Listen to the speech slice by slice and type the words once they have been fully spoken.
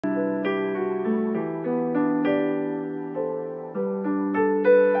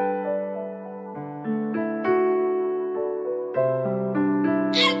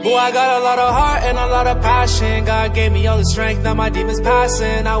Boy, I got a lot of heart and a lot of passion. God gave me all the strength, now my demons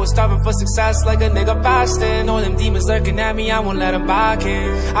passing. I was starving for success like a nigga fasting. All them demons lurking at me, I won't let them back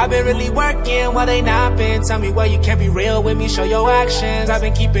in. I've been really working while they napping. Tell me why you can't be real with me, show your actions. I've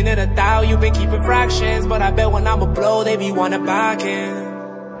been keeping it 1,000, you've been keeping fractions. But I bet when I'ma blow, they be wanna back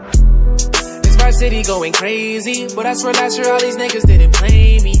in. This our city going crazy, but I swear last year all these niggas didn't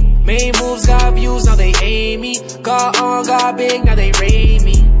play me. Main moves got views, now they hate me. Got on, got big, now they rate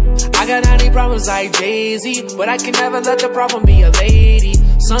me. I got 90 problems like Jay-Z, but I can never let the problem be a lady.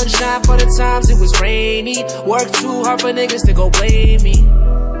 Sunshine for the times it was rainy. Work too hard for niggas to go blame me.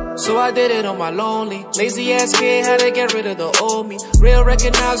 So I did it on my lonely. Lazy ass kid, had to get rid of the old me. Real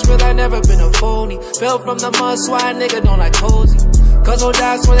recognize real, I never been a phony. Built from the mud, so I nigga don't like cozy. Cause old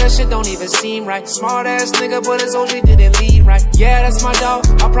dad swear that shit don't even seem right. Smart ass nigga, but his OG didn't lead right. Yeah, that's my dog,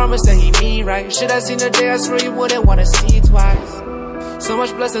 I promise that he mean right. Shit I seen today, I swear you wouldn't wanna see twice. So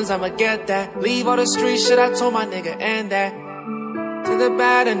much blessings, I'ma get that. Leave all the street shit, I told my nigga, and that. To the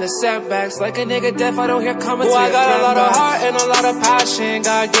bad and the setbacks, like a nigga deaf, I don't hear coming to your I got a lot of heart and a lot of passion.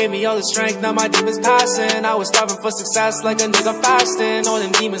 God gave me all the strength, now my demons passing. I was starving for success like a nigga fasting. All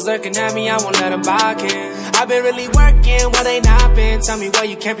them demons lurking at me, I won't let them back in. I've been really working while they napping. Tell me why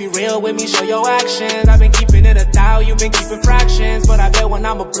you can't be real with me, show your actions. I've been keeping it 1,000, you've been keeping fractions. But I bet when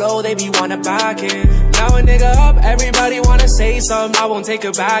I'ma blow, they be wanna back in. Now a nigga up, everybody wanna say something. I won't take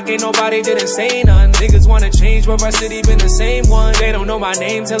it back, ain't nobody didn't say none. Niggas wanna change, but our city been the same one. They don't know my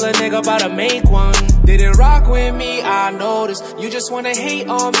name, tell a nigga about to make one. Didn't rock with me, I noticed. You just wanna hate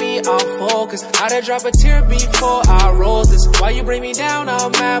on me, I'm focused. I done drop a tear before I roll this. Why you bring me down,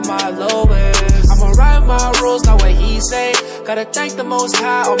 I'm at my lowest. I'ma write my rules, not what he say. Gotta thank the most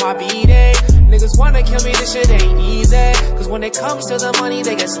high on my B-day. Niggas wanna kill me, this shit ain't easy. Cause when it comes to the money,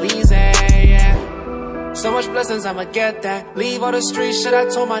 they get sleazy, yeah. So much blessings, I'ma get that. Leave all the street shit, I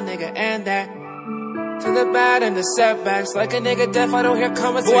told my nigga, and that. To the bad and the setbacks, like a nigga deaf, I don't hear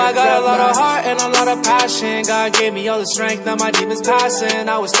coming to. Boy, I got a lot of heart and a lot of passion. God gave me all the strength, now my demons passing.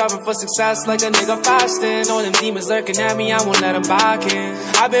 I was starving for success like a nigga fasting. All them demons lurking at me, I won't let them back in.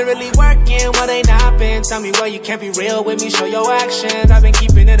 I've been really working while they napping. Tell me why you can't be real with me, show your actions. I've been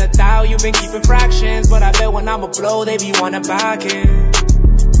keeping it 1,000, you've been keeping fractions. But I bet when I'ma blow, they be wanna back in.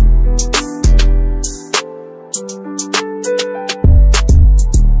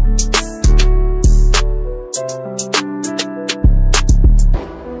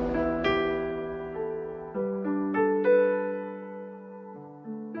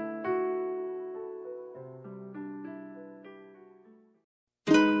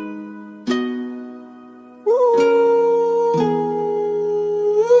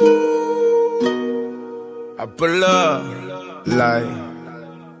 I pull up, like,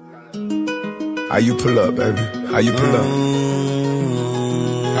 how you pull up, baby? How you pull up?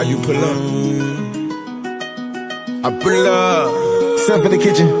 How you pull up? I pull up. Step in the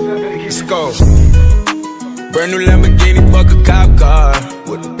kitchen. Let's go. Brand new Lamborghini, fuck a cop car.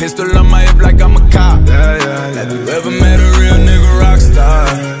 With a pistol on my hip like I'm a cop. Have you ever met a real nigga rock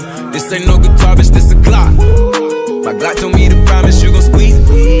star? This ain't no guitar, bitch, this a clock. My Glock told me to promise you gon' squeeze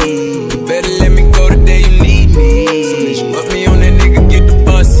me. You better let me go the day you need me. So bitch, you put me on that nigga, get the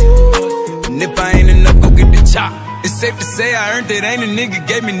bus. And if I ain't enough, go get the chop. It's safe to say I earned it, ain't a nigga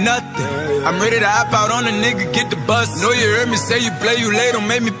gave me nothing. I'm ready to hop out on a nigga, get the bus. Know you heard me say you play, you late, don't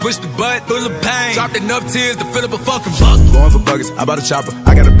make me push the butt. Full of pain, dropped enough tears to fill up a fucking buck. Going for buggers, I bought a chopper.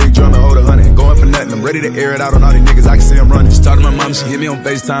 I got a big drum and hold 100. Going for nothing, I'm ready to air it out on all these niggas, I can see them running. She talked to my mom, she hit me on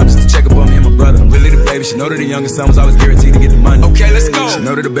FaceTime just to check up on me and my brother. I'm really the baby, she know that the youngest son was always guaranteed to get the money. Okay, let's go. She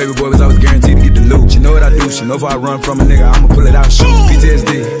know that the baby boy was always guaranteed to get the loot. She know what I do, she know if I run from a nigga, I'ma pull it out, shoot.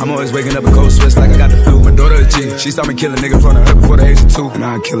 PTSD, I'm always waking up in cold sweats like I got the flu. My daughter a G, she saw me kill a nigga in front of her before the age of 2. And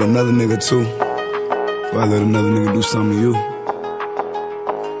I'd kill another nigga too, before I let another nigga do something to you.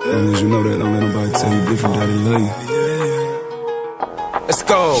 As long as you know that, don't let nobody tell you different, daddy love you. Let's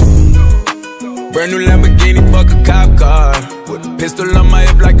go. Brand new Lamborghini, fuck a cop car. With a pistol on my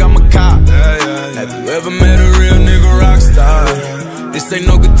hip like I'm a cop. Have you ever met a real nigga rock star? This ain't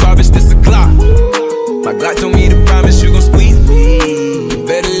no guitar, bitch, this a clock. My Glock told me to promise you gon' squeeze me. You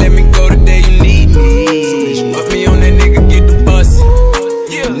better let me go the day you need me. So bitch, you put me on that nigga, get the bus.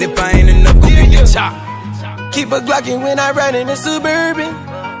 And if I ain't enough, go get your chop. Keep a Glockin' when I ride in the Suburban.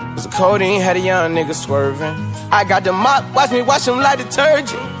 Was a codeine, had a young nigga swerving. I got the mop, watch me wash him like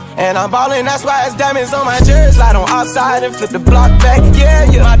detergent. And I'm ballin', that's why it's diamonds on my jersey. Slide on outside and flip the block back, yeah,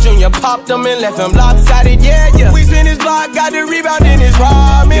 yeah. My junior popped him and left him lopsided, yeah, yeah. We spin his block, got the rebound in his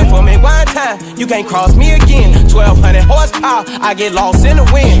ramen. For me one time, You can't cross me again. 1200 horsepower, I get lost in the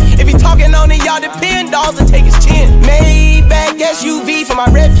wind. If he talking on it, y'all depend, dolls and take his chin. Maybach SUV for my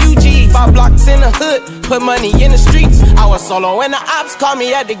refugee. 5 blocks in the hood, put money in the streets. I was solo when the ops called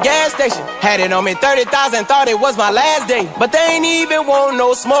me at the gas station. Had it on me 30,000, thought it was my last day. But they ain't even want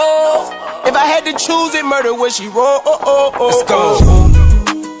no smoke. If I had to choose it, murder would she roll? Let's go.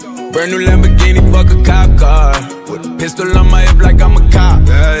 Brand new Lamborghini, fuck a cop car. With a pistol on my hip like I'm a cop.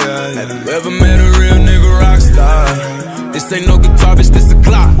 Have you ever met a real nigga rock star? This ain't no guitar, bitch, this a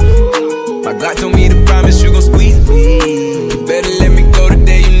clock. My God told me to promise you gon' squeeze me. You better let me go the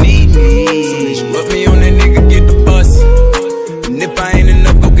day you need me. So put me on that nigga, get the bus. And if I ain't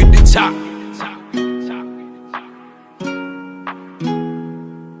enough, go get the chop.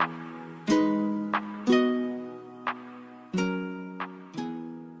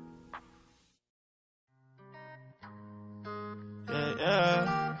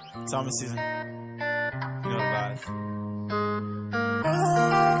 Summer season, you know the vibes.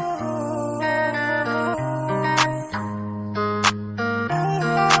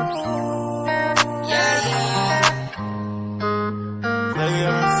 Lately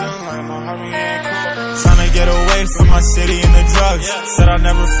I've been feeling like my homie ain't cool. Tryna get away from my city and the drugs. Said I'd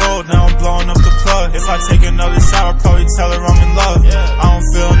never fold, now I'm blowing up the plug. If I take another shot, I'll probably tell her I'm in love. I don't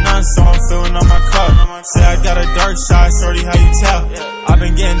feel none, so I'm filling up my cup. Say I got a dark side, shorty, how you tell? I've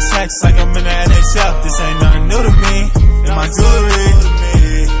been getting checks like I'm in the NHL. This ain't nothing new to me, in my jewelry.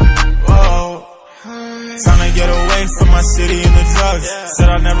 Whoa. Tryna get away from my city and the drugs. Said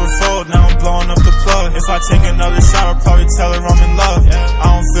I'd never fold, now I'm blowing up the plug. If I take another shot, I'll probably tell her I'm in love. I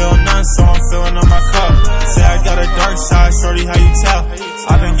don't feel none, so I'm filling up my cup. Say I got a dark side, shorty, how you tell?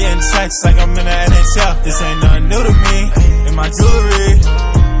 I've been getting checks like I'm in the NHL. This ain't nothing new to me, in my jewelry.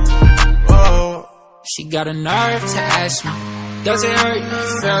 Whoa. She got a nerve to ask me, does it hurt?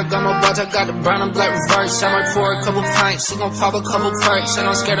 Ferragamo belt, I got the brown and black reverse. I might pour a couple pints, she gon' pop a couple perks. And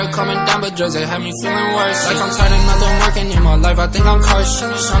I'm scared of coming down, but drugs, it had me feeling worse. Like I'm tired of nothing working in my life, I think I'm cursed.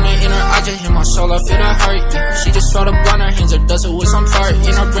 She's on the inner, I just hit my soul, I feel the hurt. She just felt a blunt, her hands, her does it with some part.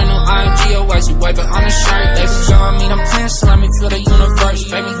 In her brand new ING, or white, she wipe it on the shirt. Baby girl, I mean, I'm plans to let me feel the universe.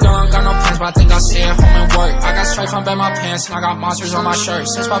 Baby girl, I got no plans, but I think I'll stay at home and work. I got strife on my pants, and I got monsters on my shirt.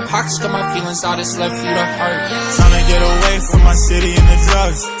 Since my pockets got my feelings out, it's left you to hurt. Tryna get away from my city and the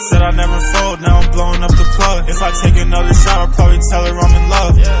drugs. Said I'd never fold, now I'm blowing up the plug. If I take another shot, I'll probably tell her I'm in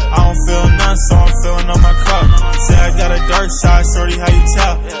love. I don't feel none, so I'm filling up my cup. Say I got a dark side, shorty, how you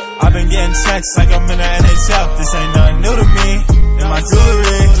tell? I've been getting checks like I'm in the NHL. This ain't nothing new to me, in my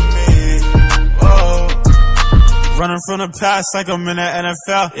jewelry. Whoa. Running from the past like I'm in the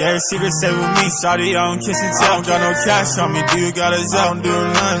NFL. Yeah, her secret stay with me. Shawty, I don't kiss and tell. I don't got no cash on me. Do you got a Zelle? I'm doing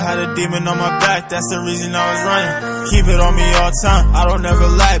none. Had a demon on my back. That's the reason I was running. Keep it on me all time. I don't ever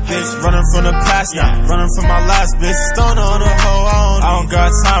lie, bitch. Running from the past now. Running from my last bitch. Stone on a hoe. I don't got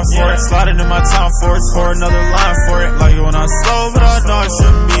time for it. Sliding in my town for it. Pour another line for it. Like when I'm slow, but I know I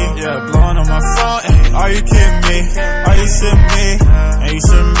shouldn't be. Yeah, blowing on my phone. Ay, are you kidding me? Are you shitting me? And you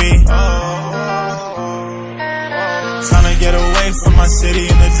shouldn't be. Tryna get away from my city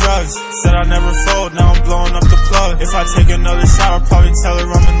and the drugs. Said I'd never fold, now I'm blowing up the plug. If I take another shot, I'll probably tell her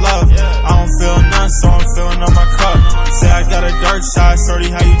I'm in love. I don't feel none, so I'm filling up my cup. Say I got a dark side, shorty,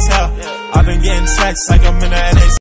 how you tell? I've been getting checks like I'm in the NHL.